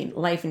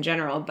 life in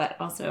general, but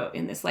also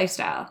in this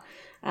lifestyle.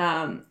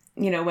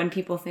 When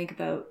people think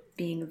about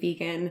being a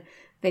vegan,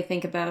 they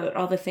think about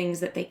all the things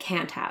that they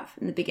can't have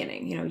in the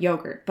beginning.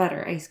 Yogurt,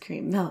 butter, ice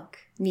cream, milk,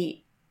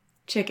 meat,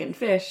 chicken,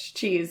 fish,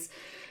 cheese.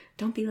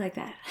 Don't be like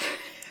that.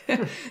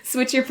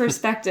 Switch your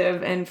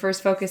perspective and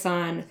first focus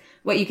on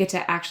what you get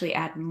to actually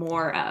add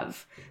more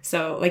of.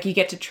 So like you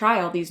get to try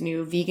all these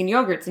new vegan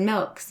yogurts and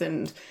milks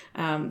and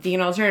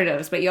vegan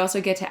alternatives, but you also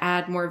get to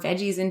add more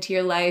veggies into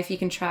your life. You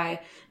can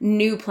try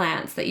new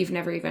plants that you've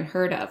never even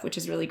heard of, which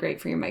is really great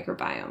for your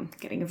microbiome,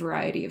 getting a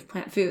variety of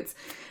plant foods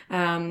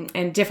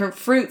and different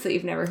fruits that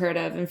you've never heard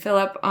of, and fill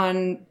up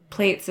on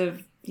plates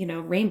of,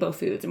 rainbow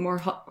foods and more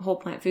whole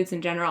plant foods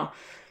in general.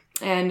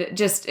 And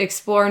just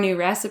explore new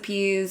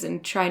recipes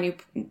and try new,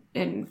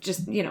 and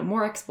just,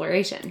 more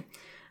exploration.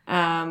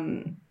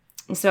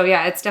 So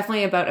yeah, it's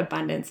definitely about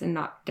abundance and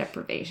not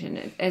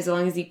deprivation. As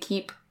long as you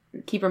keep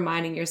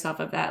reminding yourself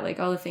of that, like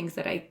all the things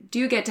that I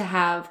do get to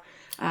have,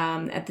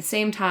 at the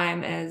same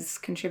time as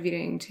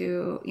contributing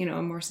to,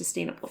 a more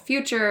sustainable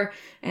future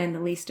and the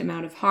least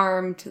amount of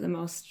harm to the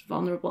most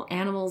vulnerable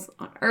animals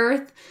on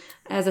Earth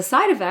as a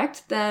side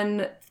effect,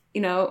 then,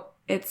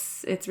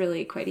 it's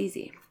really quite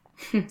easy.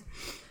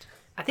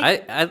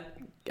 I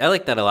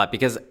like that a lot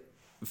because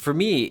for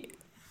me,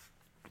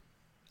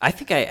 I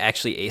think I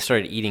actually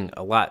started eating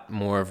a lot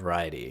more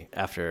variety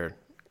after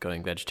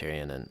going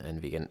vegetarian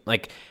and vegan,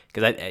 like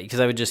because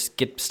I would just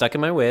get stuck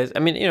in my ways. I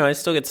mean, I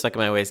still get stuck in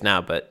my ways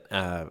now, but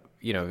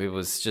it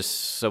was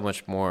just so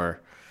much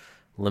more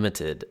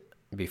limited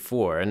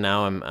before, and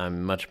now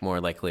I'm much more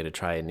likely to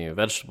try a new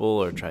vegetable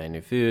or try a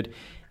new food,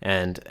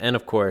 and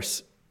of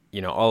course,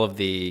 all of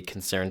the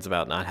concerns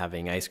about not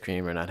having ice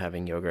cream or not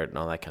having yogurt and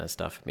all that kind of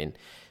stuff. I mean,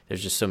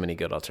 there's just so many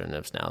good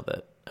alternatives now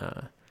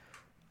that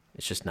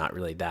it's just not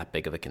really that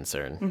big of a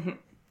concern. Mm-hmm.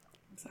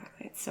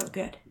 Exactly. It's so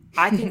good.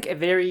 I think a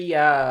very,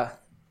 I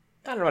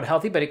don't know about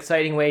healthy, but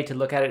exciting way to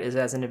look at it is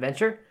as an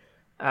adventure,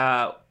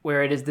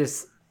 where it is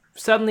this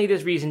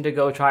reason to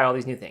go try all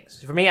these new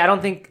things. For me, I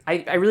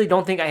really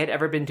don't think I had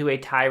ever been to a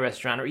Thai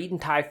restaurant or eaten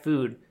Thai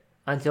food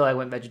until I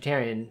went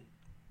vegetarian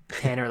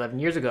 10 or 11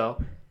 years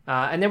ago.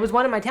 And there was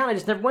one in my town I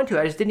just never went to.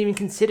 I just didn't even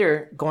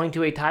consider going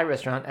to a Thai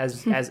restaurant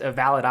as a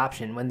valid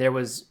option when there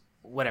was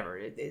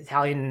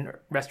Italian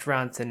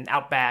restaurants and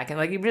Outback,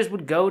 and you just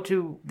would go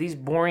to these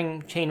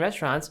boring chain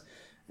restaurants.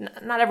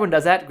 Not everyone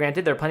does that.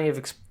 Granted, there are plenty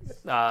of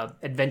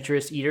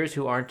adventurous eaters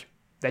who aren't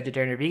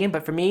vegetarian or vegan,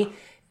 but for me,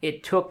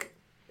 it took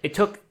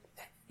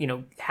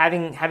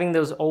having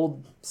those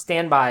old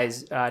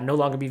standbys no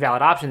longer be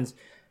valid options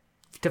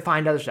to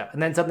find other stuff.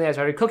 And then suddenly I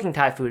started cooking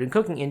Thai food and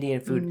cooking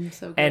Indian food,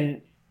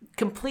 and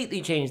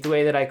completely changed the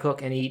way that I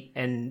cook and eat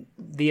and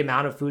the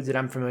amount of foods that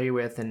I'm familiar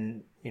with,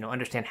 and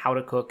understand how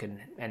to cook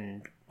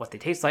and what they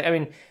taste like. I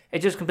mean, it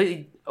just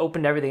completely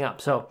opened everything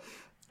up. So,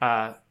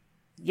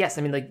 yes,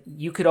 I mean,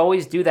 you could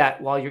always do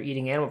that while you're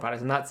eating animal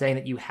products. I'm not saying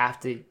that you have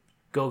to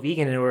go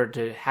vegan in order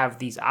to have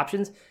these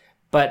options,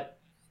 but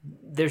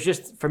there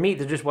just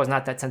was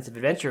not that sense of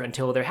adventure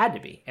until there had to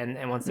be.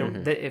 And once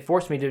it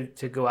forced me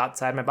to go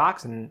outside my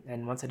box.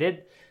 And once I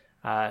did,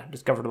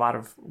 discovered a lot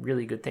of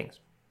really good things.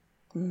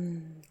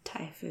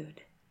 Thai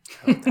food.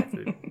 Oh, Thai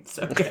food.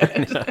 So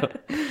good.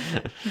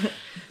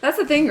 That's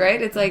the thing,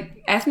 right? It's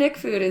ethnic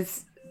food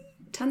is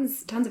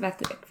tons of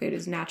ethnic food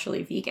is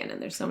naturally vegan,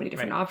 and there's so many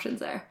different options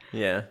there.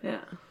 Yeah.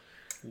 Yeah.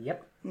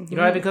 Yep. Mm-hmm. You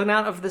know what I've been cooking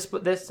out of this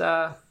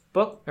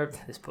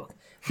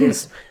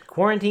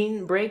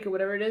quarantine break or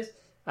whatever it is?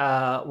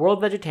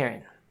 World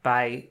Vegetarian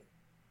by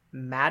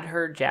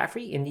Madhur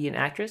Jaffrey, Indian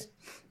actress.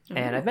 Mm-hmm.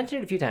 And I've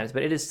mentioned it a few times,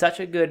 but it is such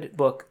a good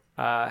book.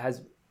 I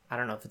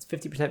don't know if it's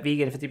 50%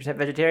 vegan, 50%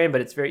 vegetarian,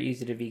 but it's very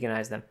easy to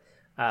veganize them.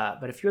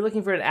 But if you're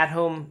looking for an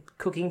at-home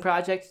cooking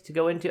project to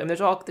go into, there's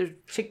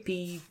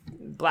chickpea,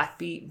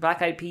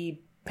 black-eyed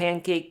pea,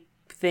 pancake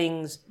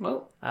things,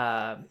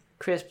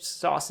 crisps,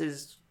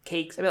 sauces,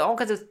 cakes. All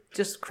kinds of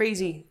just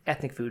crazy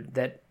ethnic food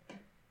that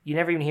you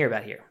never even hear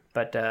about here,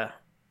 but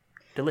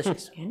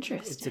delicious.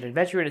 Interesting. It's an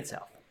adventure in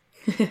itself.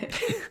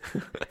 Adventure.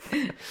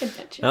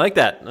 I like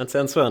that. That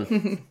sounds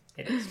fun.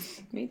 It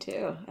is. Me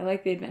too. I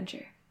like the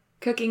adventure.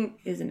 Cooking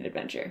is an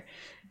adventure,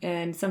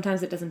 and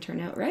sometimes it doesn't turn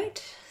out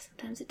right.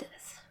 Sometimes it does.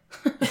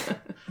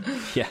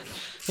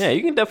 Yeah,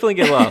 you can definitely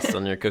get lost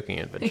on your cooking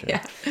adventure.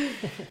 Yeah.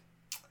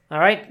 All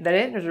right, that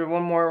it? Or is there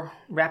one more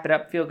wrap it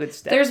up, feel good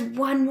step? There's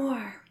one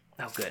more.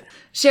 Oh, good.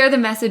 Share the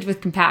message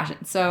with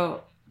compassion.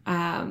 So,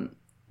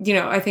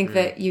 I think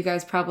that you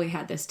guys probably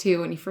had this too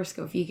when you first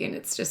go vegan.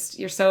 It's just,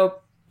 you're so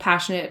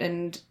passionate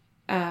and,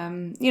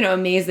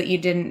 amazed that you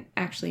didn't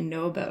actually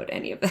know about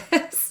any of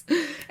this.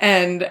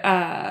 And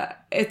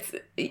it's,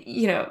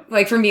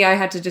 for me, I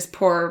had to just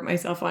pour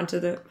myself onto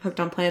the Hooked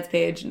on Plants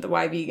page and the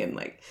Why Vegan,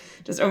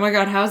 oh my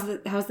God,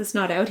 how's this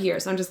not out here?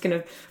 So I'm just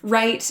going to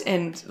write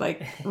and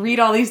read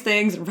all these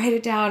things and write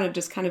it down and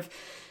just kind of,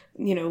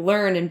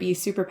 learn and be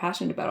super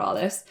passionate about all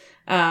this.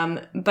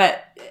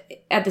 But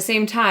at the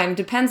same time,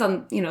 depends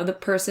on, the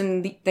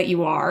person that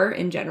you are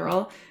in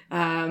general.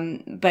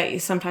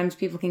 But sometimes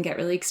people can get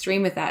really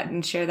extreme with that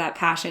and share that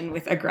passion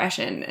with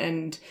aggression.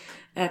 And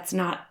that's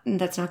not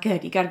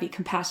good. You got to be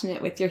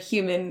compassionate with your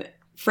human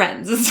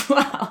friends as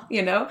well,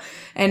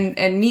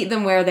 and meet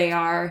them where they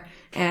are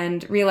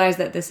and realize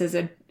that this is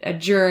a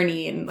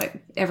journey,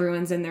 and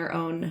everyone's in their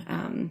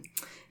own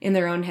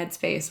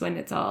headspace when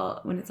it's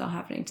all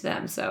happening to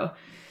them. So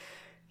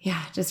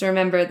yeah, just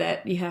remember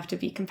that you have to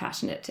be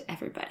compassionate to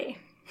everybody.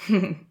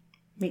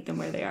 Meet them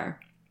where they are.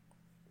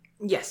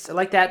 Yes, I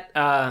like that.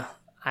 I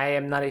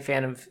am not a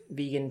fan of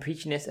vegan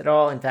preachiness at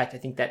all. In fact, I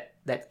think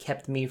that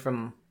kept me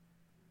from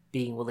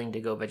being willing to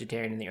go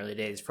vegetarian in the early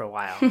days for a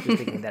while. Just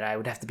thinking that I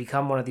would have to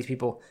become one of these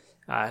people,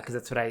 because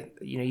that's what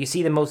you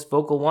see the most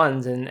vocal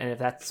ones, and if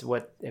that's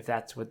what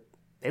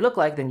they look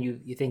like, then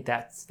you think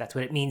that's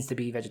what it means to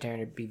be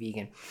vegetarian or be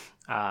vegan,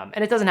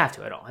 and it doesn't have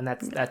to at all. And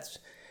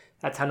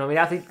that's how No Meat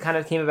Athlete kind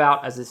of came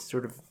about, as this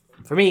sort of,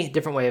 for me,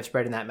 different way of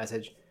spreading that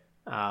message.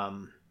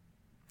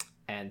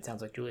 And it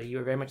sounds like, Julia, you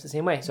were very much the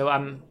same way. So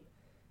I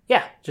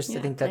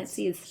think that's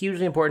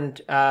hugely important.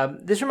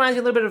 This reminds me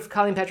a little bit of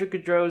Colleen Patrick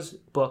Goudreau's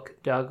book,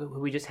 Doug, who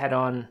we just had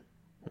on,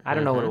 I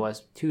don't know what it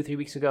was,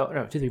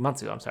 2-3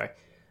 months ago, I'm sorry.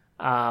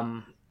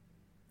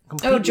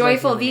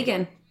 Joyful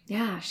Vegan.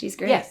 Yeah, she's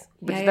great. Yes,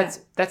 but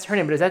that's her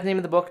name. But is that the name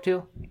of the book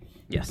too?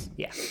 Yes.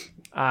 Yeah.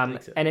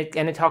 And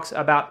it talks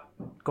about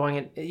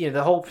going in,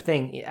 the whole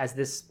thing as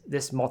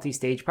this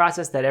multi-stage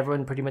process that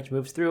everyone pretty much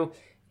moves through,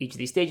 each of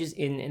these stages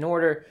in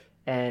order,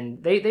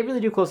 and they really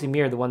do closely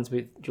mirror the ones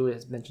Julia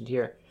has mentioned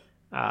here.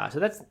 So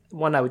that's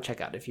one I would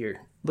check out if you're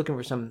looking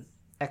for some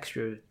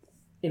extra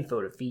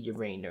info to feed your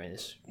brain during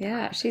this.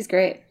 Yeah, she's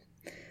great.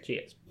 She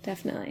is.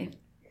 Definitely.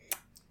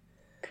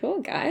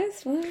 Cool,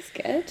 guys. Well, that was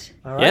good.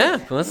 All right. Yeah,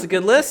 well, that's a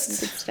good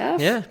list. Good stuff.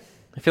 Yeah.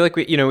 I feel like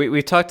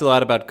we've talked a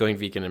lot about going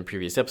vegan in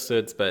previous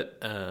episodes, but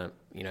I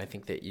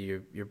think that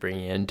you're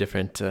bringing in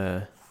different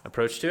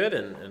approach to it,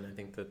 and I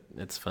think that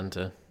it's fun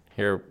to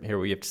hear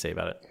what you have to say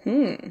about it.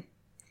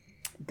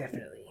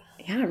 Definitely.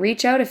 Yeah,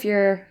 reach out if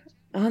you're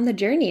on the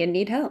journey and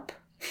need help.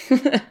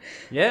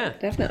 Yeah,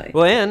 definitely.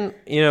 Well, and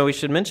we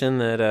should mention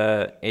that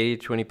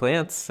 80/20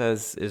 Plants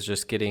is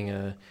just getting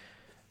a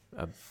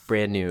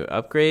brand new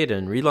upgrade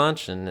and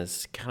relaunch, and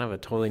is kind of a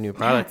totally new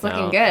product it's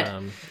now. Looking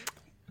good.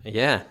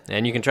 Yeah,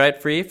 and you can try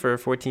it free for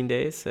 14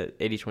 days at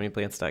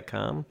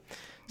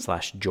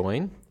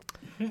 8020plants.com/join.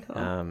 Cool.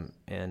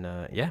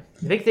 Yeah.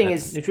 The big thing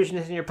is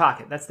nutritionist in your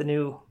pocket. That's the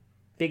new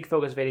big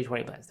focus of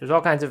 80/20 Plants. There's all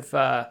kinds of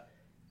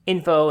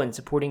info and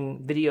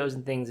supporting videos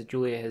and things that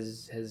Julia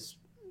has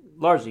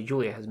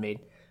made.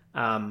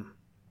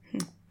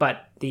 But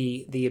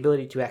the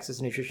ability to access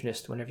a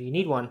nutritionist whenever you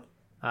need one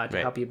to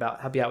help you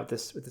out with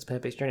this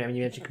plant-based journey. I mean,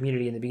 you mentioned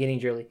community in the beginning,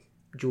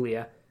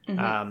 Julia.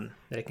 That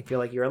it can feel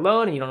like you're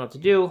alone and you don't know what to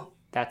do.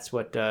 That's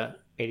what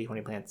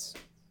 80/20 Plants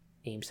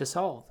aims to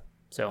solve.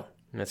 So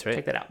that's right.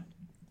 Check that out.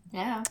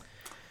 Yeah,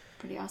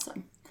 pretty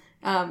awesome.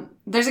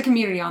 There's a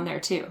community on there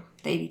too,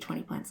 the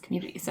 80/20 Plants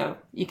community. So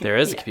you can. There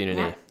is a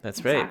community. Yeah, that's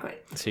exactly.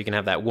 Right. So you can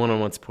have that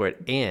one-on-one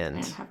support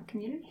and have a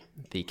community.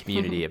 The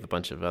community of a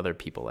bunch of other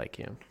people like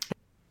you.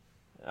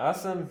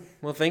 Awesome.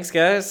 Well, thanks,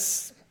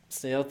 guys.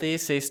 Stay healthy.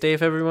 Stay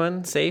safe,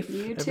 everyone. Safe.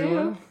 You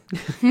everyone.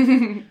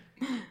 too.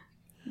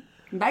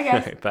 Bye, guys. All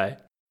right, bye.